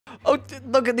Oh,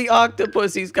 look at the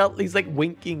octopus. He's like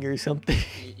winking or something.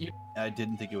 I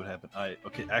didn't think it would happen.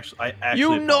 Actually, I actually.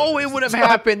 You know it apologize. would have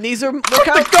happened. These are. Put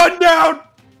the gun down.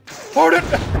 Hold it.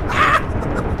 Ah!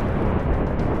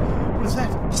 What is that?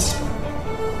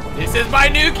 This is my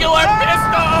nuclear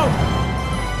pistol.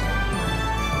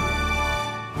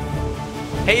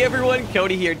 Hey everyone,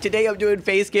 Cody here. Today I'm doing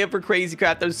face cam for Crazy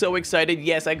Craft. I'm so excited.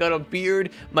 Yes, I got a beard.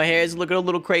 My hair's looking a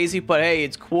little crazy, but hey,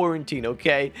 it's quarantine,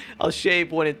 okay? I'll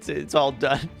shave when it's all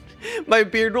done. My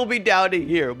beard will be down to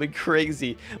here. It'll be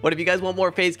crazy. But if you guys want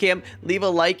more face cam, leave a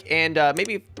like and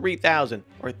maybe 3,000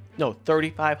 or no,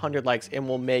 3,500 likes and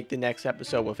we'll make the next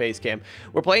episode with face cam.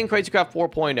 We're playing Crazy Craft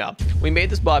 4.0. We made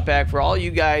this mod pack for all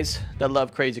you guys that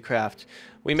love Crazy Craft.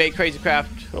 We made Crazy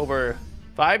Craft over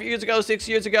 5 years ago, 6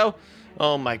 years ago.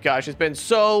 Oh my gosh, it's been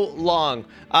so long.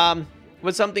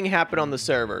 But something happened on the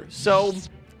server. So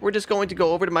we're just going to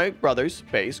go over to my brother's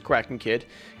base, Kraken Kid.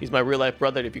 He's my real life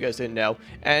brother, if you guys didn't know.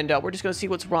 And we're just going to see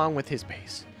what's wrong with his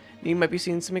base. You might be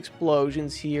seeing some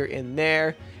explosions here and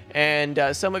there. And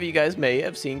some of you guys may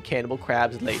have seen Cannibal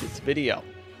Crab's latest video.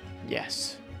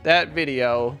 Yes, that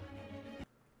video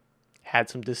had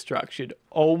some destruction.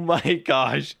 Oh my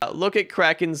gosh. Look at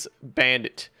Kraken's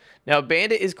Bandit. Now,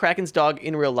 Bandit is Kraken's dog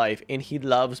in real life, and he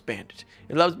loves Bandit.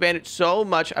 He loves Bandit so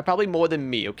much, probably more than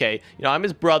me, okay? You know, I'm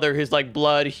his brother, his, like,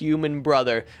 blood human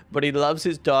brother, but he loves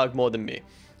his dog more than me.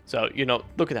 So, you know,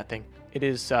 look at that thing. It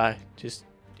is, just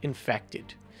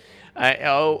infected.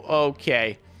 Oh,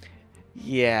 okay.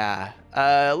 Yeah.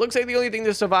 Looks like the only thing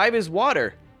to survive is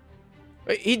water.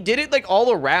 He did it, like,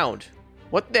 all around.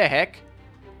 What the heck?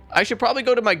 I should probably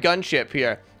go to my gunship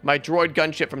here. My droid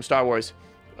gunship from Star Wars.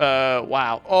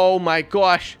 Wow. Oh my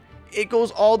gosh. It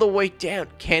goes all the way down.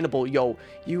 Cannibal, yo,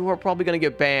 you are probably gonna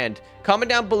get banned. Comment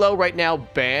down below right now,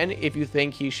 ban, if you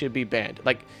think he should be banned.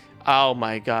 Like, oh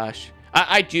my gosh.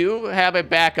 I do have a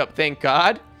backup, thank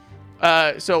God.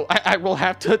 So I will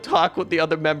have to talk with the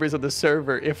other members of the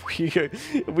server if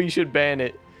we should ban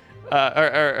it.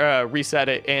 Or reset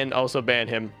it and also ban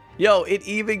him. Yo, it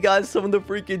even got some of the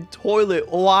freaking toilet.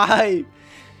 Why?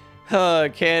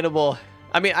 Cannibal.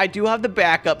 I mean, I do have the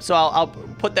backup, so I'll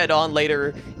put that on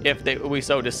later if we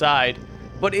so decide.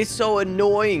 But it's so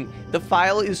annoying. The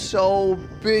file is so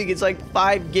big. It's like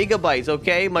 5 gigabytes,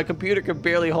 okay? My computer could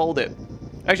barely hold it.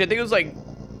 Actually, I think it was like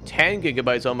 10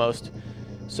 gigabytes almost.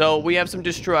 So we have some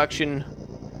destruction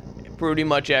pretty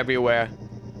much everywhere.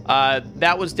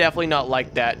 That was definitely not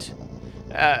like that.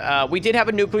 We did have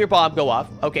a nuclear bomb go off.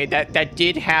 Okay, that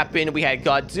did happen. We had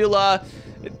Godzilla.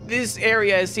 This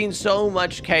area has seen so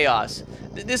much chaos.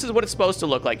 This is what it's supposed to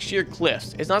look like, sheer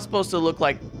cliffs. It's not supposed to look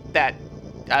like that,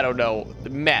 I don't know,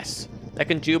 mess. That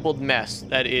conjubled mess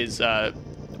that is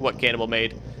what Cannibal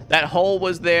made. That hole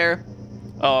was there.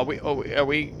 Oh, are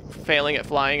we failing at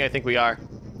flying? I think we are.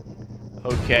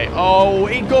 Okay. Oh,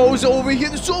 it goes over here.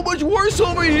 There's so much worse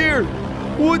over here.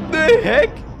 What the heck?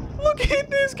 Look at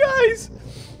this, guys.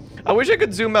 I wish I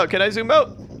could zoom out. Can I zoom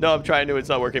out? No, I'm trying to. It's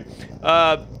not working.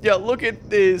 Yeah, look at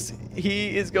this.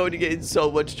 He is going to get in so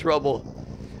much trouble.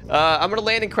 I'm going to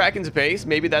land in Kraken's base.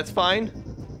 Maybe that's fine.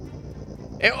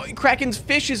 Oh, Kraken's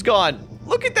fish is gone.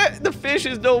 Look at that. The fish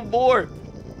is no more.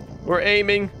 We're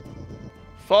aiming.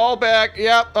 Fall back.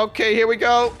 Yep. Okay, here we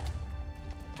go.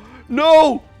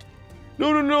 No.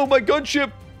 No, no, no. My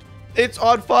gunship. It's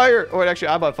on fire. Oh, wait, actually,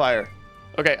 I'm on fire.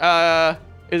 Okay.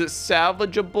 Is it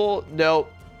salvageable? No,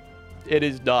 it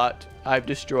is not. I've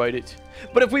destroyed it.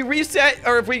 But if we reset,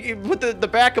 or if we put the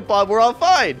backup on, we're all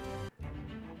fine.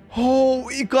 Oh,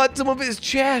 he got some of his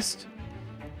chest.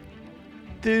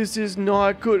 This is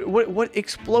not good. What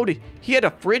exploded? He had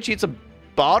a fridge. He had some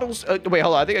bottles. Wait,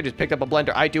 hold on. I think I just picked up a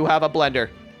blender. I do have a blender.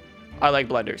 I like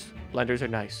blenders. Blenders are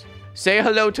nice. Say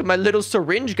hello to my little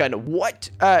syringe gun. What?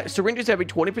 Syringes have a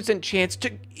 20% chance to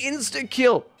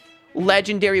insta-kill.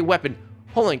 Legendary weapon.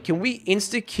 Hold on. Can we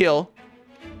insta-kill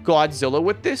Godzilla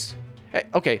with this?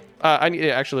 Okay, I need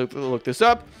to actually look this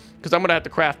up because I'm going to have to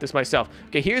craft this myself.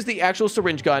 Okay, here's the actual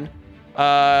syringe gun.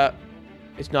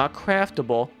 It's not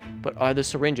craftable, but are the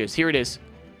syringes? Here it is.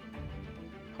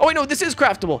 Oh, wait, no, this is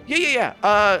craftable. Yeah.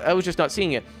 I was just not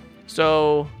seeing it.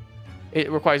 So it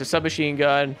requires a submachine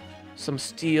gun, some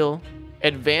steel,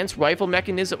 advanced rifle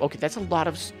mechanism. Okay, that's a lot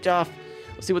of stuff.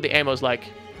 Let's see what the ammo's like.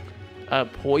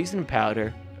 Poison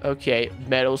powder. Okay,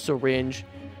 metal syringe.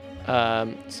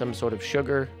 Some sort of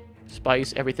sugar.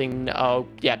 Spice, everything. Oh,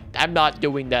 yeah, I'm not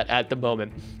doing that at the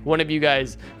moment. One of you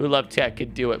guys who love tech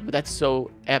could do it, but that's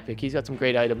so epic. He's got some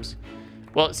great items.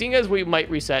 Well, seeing as we might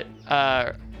reset,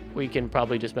 we can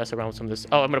probably just mess around with some of this.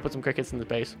 Oh, I'm gonna put some crickets in the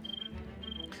base.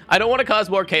 I don't want to cause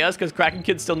more chaos because Kraken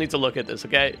Kid still needs to look at this,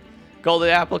 okay? Golden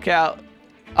apple cow.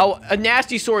 Oh, a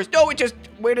nasty source. No,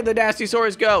 where did the nasty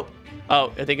source go?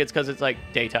 Oh, I think it's because it's like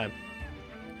daytime.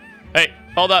 Hey,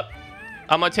 hold up.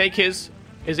 I'm gonna take his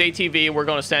ATV. We're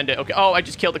gonna send it. Okay. Oh, I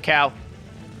just killed a cow.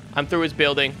 I'm through his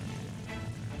building.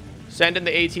 Send in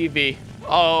the ATV.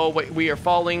 Oh, wait, we are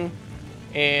falling.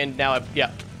 And now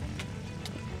yeah.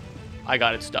 I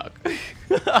got it stuck.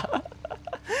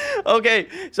 Okay,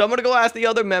 so I'm gonna go ask the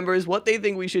other members what they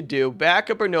think we should do.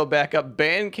 Backup or no backup,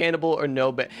 ban cannibal or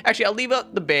no ban. Actually, I'll leave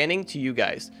out the banning to you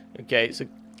guys. Okay, so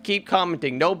keep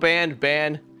commenting. No ban,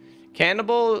 ban.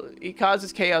 Cannibal, he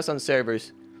causes chaos on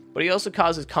servers, but he also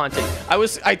causes content.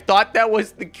 I thought that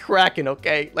was the Kraken,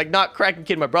 okay? Like not Kraken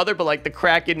Kid, my brother, but like the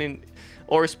Kraken in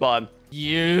or Spawn.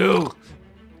 You.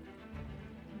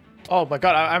 Oh my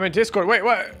god, I'm in Discord. Wait,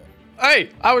 what? Hey,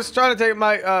 I was trying to take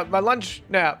my my lunch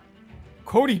nap.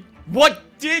 Cody, what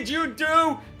did you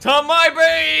do to my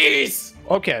base?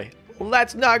 Okay,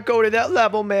 let's not go to that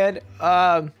level, man.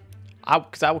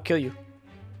 Because I will kill you.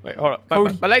 Wait, hold up.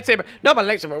 My lightsaber. No, my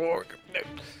lightsaber won't work.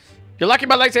 You're lucky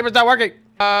my lightsaber's not working.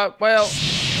 Well.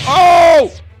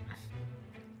 Oh!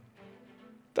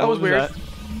 That was weird.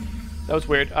 That was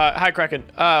weird. Hi, Kraken.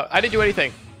 I didn't do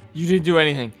anything. You didn't do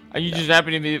anything. You just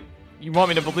happened to be... You want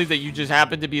me to believe that you just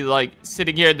happened to be, like,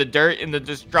 sitting here in the dirt in the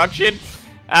destruction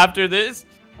after this?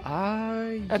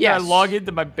 After I log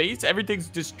into my base, everything's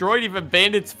destroyed, even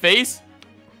Bandit's face?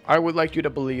 I would like you to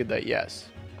believe that, yes.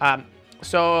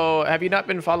 So, have you not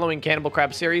been following Cannibal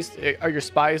Crab series? Are your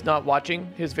spies not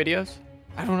watching his videos?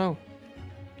 I don't know.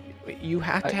 You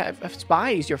have to have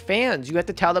spies, your fans. You have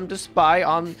to tell them to spy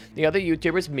on the other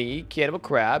YouTubers, me, Cannibal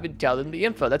Crab, and tell them the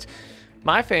info. That's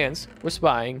my fans were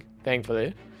spying,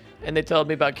 thankfully, and they told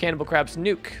me about Cannibal Crab's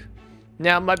nuke.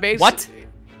 Now, my base... What?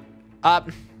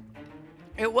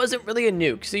 It wasn't really a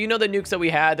nuke. So, you know the nukes that we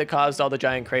had that caused all the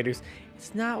giant craters?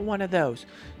 It's not one of those.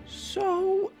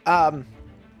 So,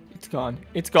 It's gone.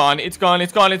 It's gone. It's gone.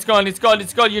 It's gone. It's gone. It's gone.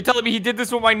 It's gone. You're telling me he did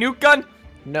this with my nuke gun?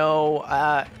 No,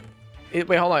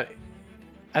 wait, hold on.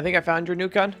 I think I found your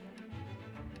nuke gun.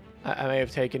 I may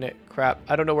have taken it. Crap.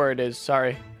 I don't know where it is.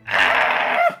 Sorry.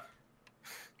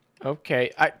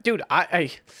 Okay. Dude,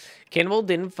 Cannibal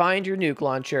didn't find your nuke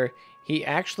launcher. He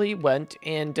actually went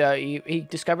and he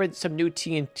discovered some new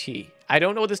TNT. I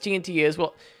don't know what this TNT is.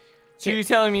 Well, so you're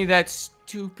telling me that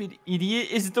stupid idiot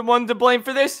is the one to blame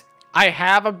for this? I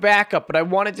have a backup, but I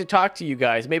wanted to talk to you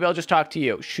guys. Maybe I'll just talk to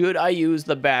you. Should I use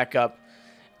the backup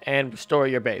and restore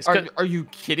your base? Are you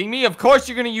kidding me? Of course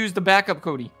you're going to use the backup,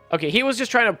 Cody. Okay, he was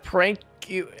just trying to prank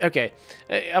you. Okay,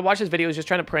 I watched his video. He was just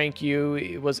trying to prank you.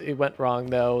 It went wrong,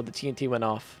 though. The TNT went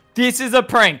off. This is a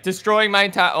prank. Destroying my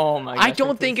entire... Oh, my gosh. I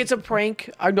don't think it's a prank.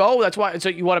 I know. That's why. So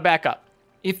you want a backup?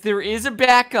 If there is a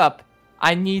backup,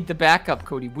 I need the backup,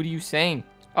 Cody. What are you saying?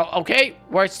 Oh, okay.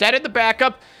 We're set in the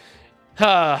backup.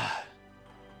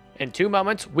 In 2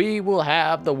 moments, we will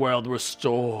have the world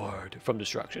restored from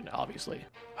destruction, obviously.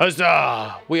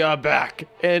 Huzzah! We are back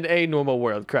in a normal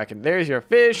world, Kraken. There's your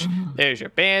fish, there's your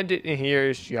bandit, and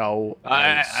here's your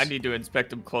ice. I need to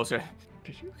inspect him closer.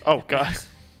 Oh, God.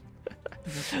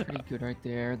 That's pretty good right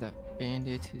there. That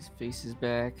bandit, his face is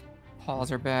back.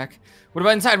 Paws are back. What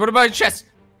about inside? What about his chest?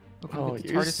 Oh,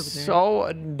 you're so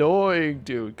annoying,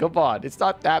 dude. Come on. It's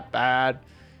not that bad.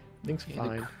 Things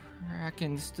fine.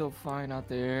 Kraken's still fine out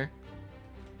there.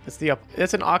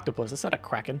 It's an octopus. It's not a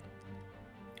kraken.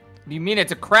 What do you mean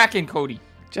it's a kraken, Cody?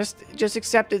 Just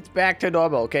accept it's back to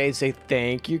normal, okay? Say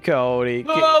thank you, Cody.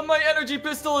 Oh, my energy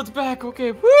pistol, it's back.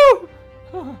 Okay, woo!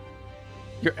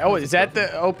 Is that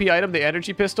the OP item, the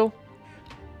energy pistol?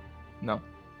 No.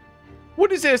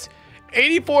 What is this?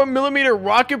 84mm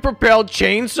rocket-propelled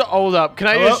chainsaw. Hold up. Can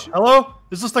I just... Hello?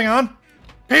 Is this thing on?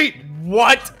 Pete!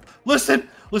 What? Listen,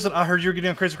 I heard you're getting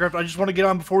on Crazy Craft. I just want to get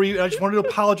on before you. I just wanted to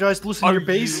apologize to listen to your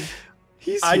base.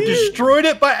 I destroyed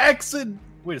it by accident.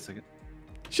 Wait a second.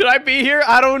 Should I be here?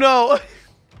 I don't know.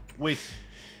 Wait.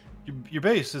 Your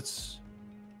base, it's...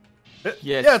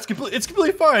 Yes. Yeah, it's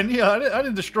completely fine. Yeah, I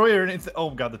didn't destroy it or anything. Oh,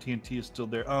 God, the TNT is still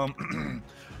there.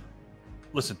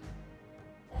 Listen.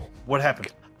 What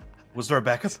happened? Was there a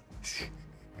backup?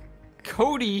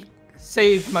 Cody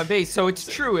saved my base, so it's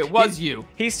true. It was you.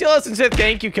 He still hasn't said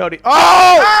thank you, Cody. Oh!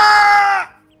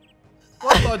 Ah!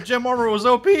 I thought gem armor was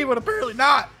OP, but apparently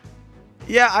not.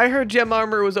 Yeah, I heard gem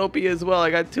armor was OP as well. I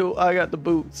got the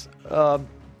boots.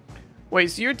 Wait,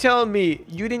 so you're telling me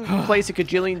you didn't place a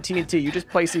kajillion TNT? You just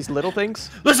placed these little things?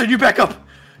 Listen, you back up.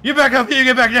 You back up. You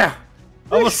get back now.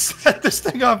 I'm gonna set this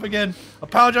thing off again.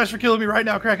 Apologize for killing me right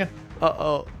now, Kraken.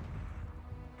 Uh-oh.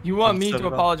 You want me to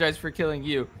apologize for killing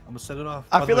you? I'm gonna set it off.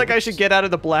 I feel like I should get out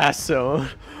of the blast zone.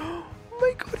 Oh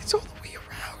my God, it's all the way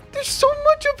around. There's so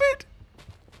much of it.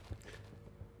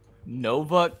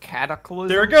 Nova Cataclysm?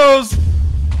 There it goes!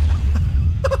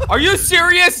 Are you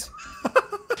serious?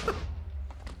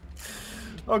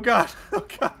 Oh god. Oh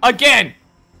god. Again!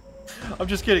 I'm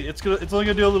just kidding. It's only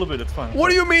gonna do a little bit. It's fine. What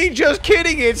do you mean just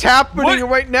kidding? It's happening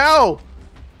right now.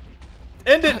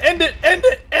 End it! End it! End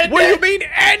it! End What do it! you mean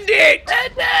end it?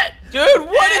 End it! Dude,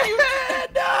 what did you...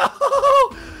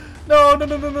 No!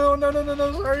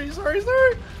 No!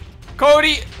 Sorry.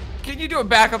 Cody, can you do a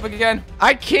backup again?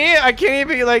 I can't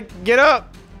even like get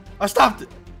up. I stopped it.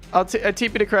 I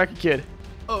TP to Cracky Kid.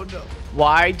 Oh no.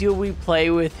 Why do we play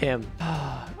with him?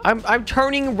 I'm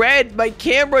turning red. My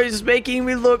camera is making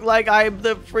me look like I'm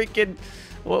the freaking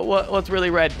what's really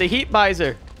red? The heat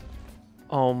visor.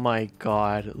 Oh my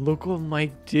god. Look what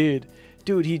Mike did.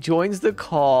 Dude, he joins the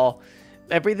call.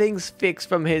 Everything's fixed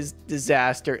from his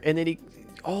disaster. And then he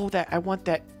I want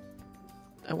that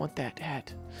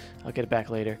hat. I'll get it back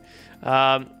later.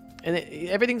 And then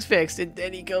everything's fixed, and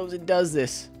then he goes and does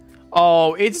this.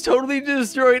 Oh, it's totally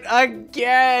destroyed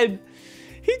again.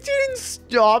 He didn't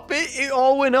stop it. It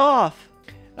all went off.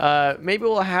 Maybe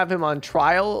we'll have him on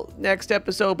trial next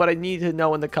episode, but I need to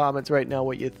know in the comments right now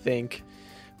what you think.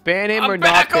 Ban him or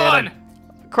not ban him?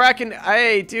 Kraken,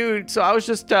 hey, dude. So I was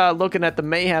just looking at the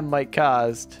mayhem Mike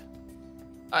caused.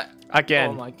 Again.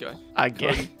 Oh my god.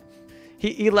 Again.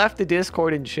 He left the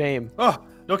Discord in shame. Oh,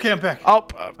 okay, I'm back. Oh,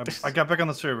 I got back on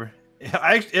the server.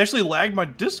 I actually lagged my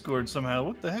Discord somehow.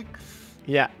 What the heck?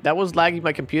 yeah, that was lagging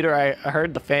my computer. I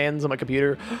heard the fans on my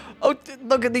computer. Oh,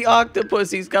 look at the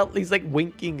octopus. He's like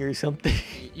winking or something.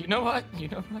 You know what?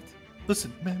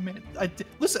 Listen, man. I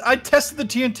tested the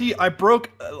TNT. I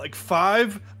broke like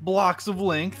 5 blocks of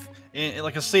length and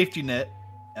like a safety net.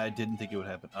 I didn't think it would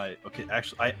happen. I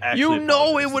actually. You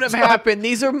know it would have happened.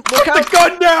 These are. Put the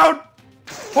gun down.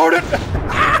 Hold it.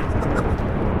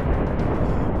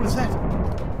 What is that?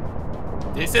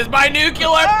 This is my nuclear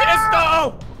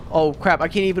pistol! Oh crap! I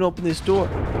can't even open this door.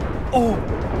 Oh,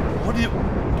 what do you?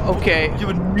 Okay. You have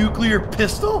a nuclear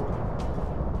pistol?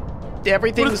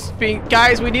 Everything's being.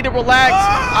 Guys, we need to relax.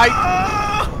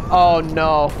 Oh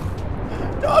no.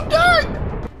 No, I'm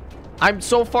dying. I'm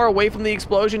so far away from the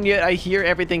explosion, yet I hear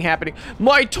everything happening.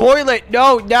 My toilet!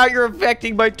 No, now you're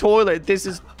affecting my toilet. This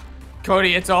is...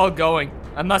 Cody, it's all going.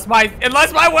 Unless my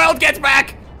world gets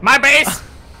back! My base!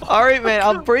 Alright, man,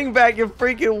 I'll bring back your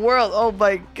freaking world. Oh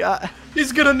my god.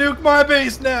 He's gonna nuke my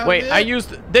base now. Wait, man. I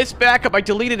used this backup. I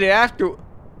deleted it after...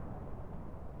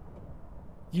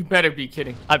 You better be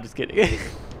kidding. I'm just kidding.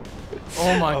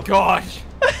 Oh my gosh.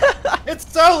 It's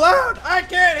so loud! I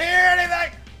can't hear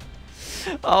anything!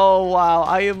 Oh wow,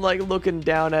 I am like looking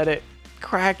down at it.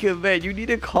 Kraken, man, you need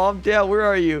to calm down. Where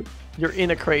are you? You're in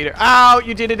a crater. Ow,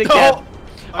 you did it again. No.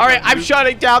 All right, I'm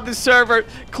shutting down the server.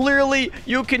 Clearly,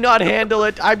 you cannot handle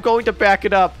it. I'm going to back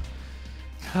it up.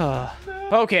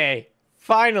 Okay,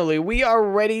 finally, we are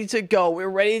ready to go. We're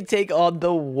ready to take on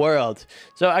the world.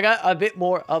 So I got a bit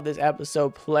more of this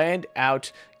episode planned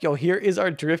out. Yo, here is our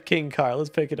Drift King car.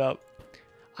 Let's pick it up.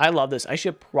 I love this. I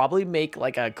should probably make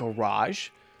like a garage.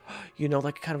 You know,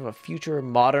 like kind of a future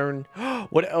modern...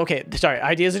 What? Okay, sorry.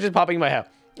 Ideas are just popping in my head.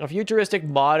 A futuristic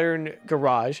modern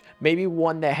garage. Maybe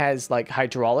one that has like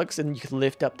hydraulics and you can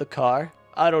lift up the car.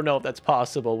 I don't know if that's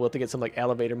possible. We'll have to get some like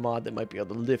elevator mod that might be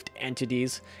able to lift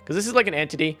entities. Because this is like an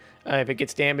entity. If it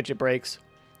gets damaged, it breaks.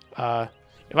 If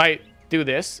I do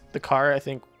this, the car, I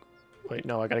think... Wait,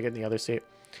 no, I gotta get in the other seat.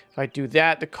 If I do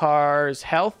that, the car's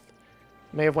health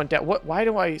may have went down. What? Why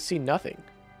do I see nothing?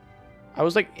 I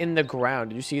was like in the ground.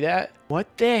 Did you see that? What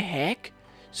the heck?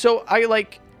 So I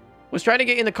like was trying to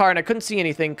get in the car and I couldn't see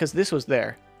anything because this was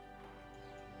there.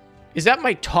 Is that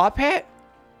my top hat?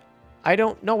 I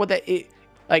don't know what that is.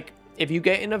 Like if you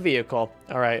get in a vehicle,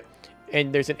 all right,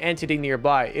 and there's an entity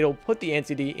nearby, it'll put the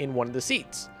entity in one of the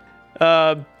seats.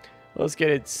 Let's get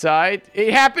inside.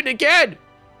 It happened again.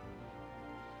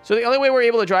 So the only way we're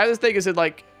able to drive this thing is at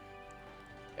like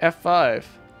F5.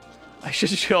 I should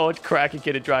show it Cracky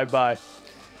Kid to drive by.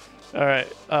 All right,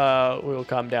 we'll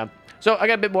calm down. So I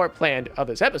got a bit more planned of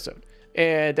this episode,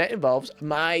 and that involves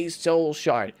my soul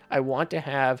shard. I want to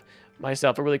have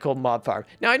myself a really cool mob farm.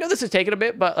 Now I know this is taking a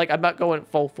bit, but like I'm not going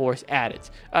full force at it.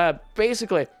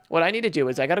 Basically, what I need to do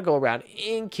is I got to go around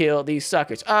and kill these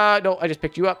suckers. No, I just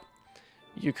picked you up.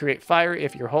 You create fire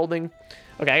if you're holding.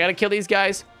 Okay, I got to kill these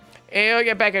guys. And I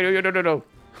get back. No.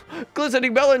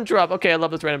 Glistening melon drop. Okay, I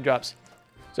love those random drops.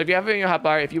 So if you have it in your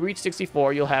hotbar, if you reach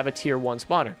 64, you'll have a tier 1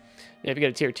 spawner. And if you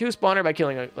get a tier 2 spawner by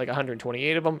killing like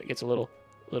 128 of them, it gets a little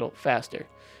faster.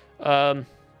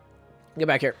 Get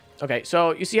back here. Okay,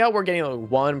 so you see how we're getting like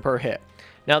 1 per hit.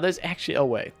 Now there's actually a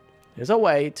way. There's a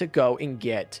way to go and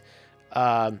get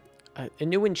a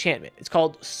new enchantment. It's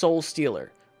called Soul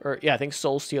Stealer. Or, yeah, I think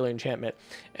Soul Stealer enchantment.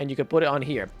 And you can put it on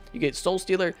here. You get Soul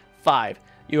Stealer 5.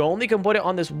 You only can put it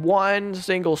on this one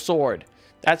single sword.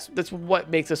 That's what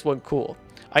makes this one cool.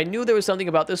 I knew there was something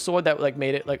about this sword that like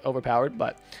made it like overpowered,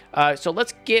 but so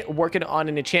let's get working on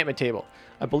an enchantment table.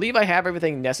 I believe I have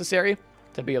everything necessary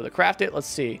to be able to craft it. Let's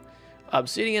see.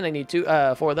 Obsidian, I need 4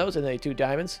 of those, and I need 2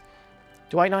 diamonds.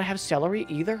 Do I not have celery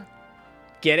either?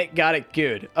 Get it? Got it.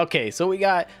 Good. Okay, so we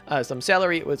got some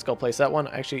celery. Let's go place that one.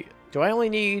 Actually, do I only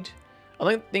need... I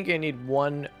only think I need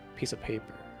 1 piece of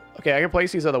paper. Okay, I can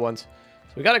place these other ones.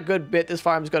 So we got a good bit. This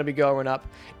farm's going to be going up.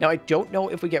 Now, I don't know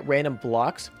if we get random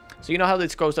blocks. So you know how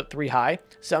this goes up 3 high?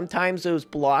 Sometimes those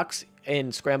blocks in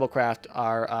Scramblecraft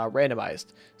are randomized.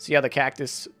 See how the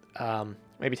cactus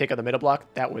maybe take out the middle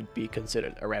block? That would be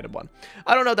considered a random one.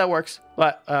 I don't know if that works,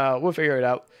 but we'll figure it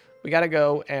out. We got to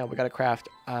go and we got to craft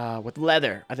with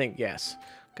leather. I think, yes.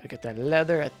 Got to get that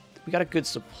leather. We got a good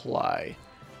supply.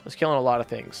 I was killing a lot of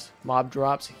things. Mob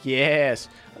drops. Yes.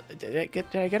 Did I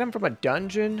get them from a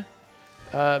dungeon?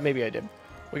 Maybe I did.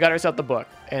 We got ourselves the book.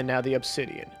 And now the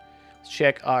obsidian. Let's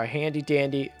check our handy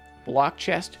dandy block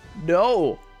chest.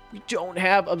 No, we don't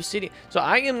have obsidian. So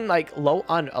I am like low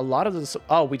on a lot of this.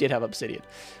 Oh, we did have obsidian.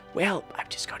 Well, I'm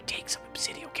just going to take some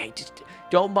obsidian, okay? Just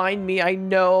don't mind me. I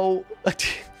know.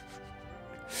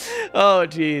 Oh,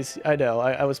 geez. I know.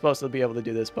 I was supposed to be able to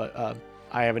do this, but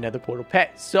I have another portal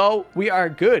pet. So we are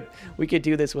good. We could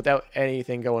do this without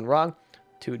anything going wrong.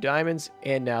 2 diamonds.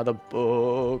 And now the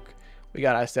book. We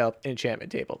got ourselves an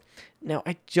enchantment table. Now,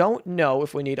 I don't know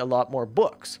if we need a lot more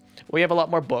books. If we have a lot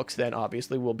more books, then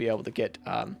obviously we'll be able to get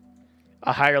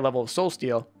a higher level of soul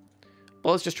steel.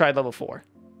 But let's just try level 4.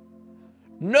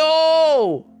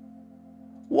 No!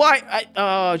 Why?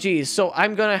 Oh, geez. So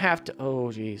I'm going to have to...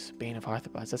 Oh, geez. Bane of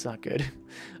Arthropods. That's not good.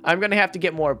 I'm going to have to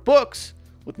get more books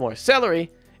with more celery.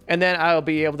 And then I'll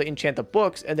be able to enchant the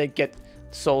books and then get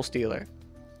Soul Stealer.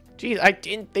 Geez, I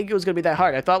didn't think it was going to be that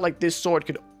hard. I thought like this sword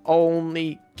could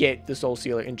only get the Soul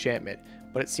Stealer enchantment.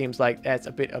 But it seems like that's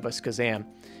a bit of a skazam.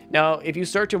 Now, if you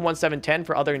search in 1710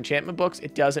 for other enchantment books,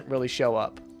 it doesn't really show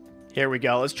up. Here we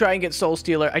go. Let's try and get Soul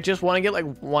Stealer. I just want to get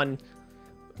like 1...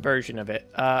 version of it.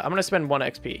 I'm gonna spend 1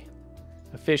 XP.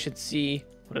 Efficiency.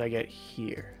 What did I get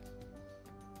here?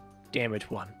 Damage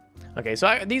 1. Okay,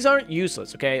 so these aren't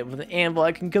useless. Okay, with an anvil,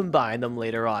 I can combine them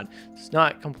later on. It's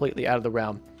not completely out of the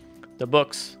realm. The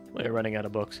books. We're running out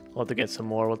of books. We'll have to get some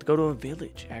more. We'll have to go to a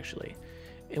village, actually.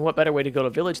 And what better way to go to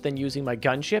a village than using my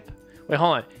gunship? Wait,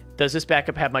 hold on. Does this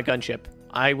backup have my gunship?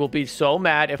 I will be so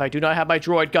mad if I do not have my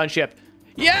droid gunship.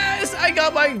 Yes, I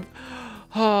got my...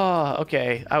 Oh,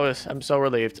 okay. I'm so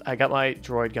relieved. I got my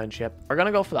droid gunship. We're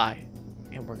gonna go fly,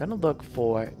 and we're gonna look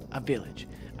for a village.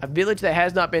 A village that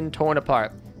has not been torn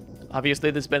apart.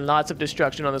 Obviously, there's been lots of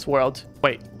destruction on this world.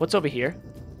 Wait, what's over here?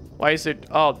 Why is it...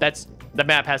 Oh, that's... The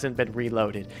map hasn't been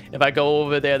reloaded. If I go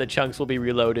over there, the chunks will be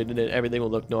reloaded, and then everything will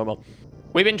look normal.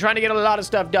 We've been trying to get a lot of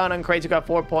stuff done on Crazy Craft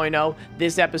 4.0.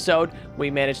 This episode,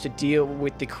 we managed to deal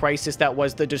with the crisis that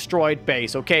was the destroyed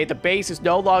base, okay? The base is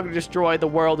no longer destroyed. The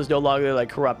world is no longer, like,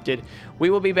 corrupted. We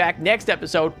will be back next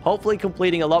episode, hopefully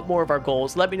completing a lot more of our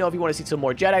goals. Let me know if you want to see some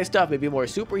more Jedi stuff, maybe more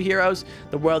superheroes.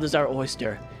 The world is our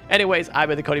oyster. Anyways, I've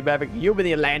been the Cody Maverick. You've been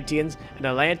the Atlanteans. And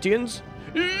Atlanteans,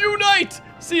 unite!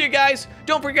 See you guys.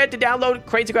 Don't forget to download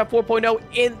Crazy Craft 4.0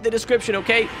 in the description,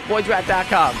 okay?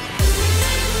 Boysrat.com.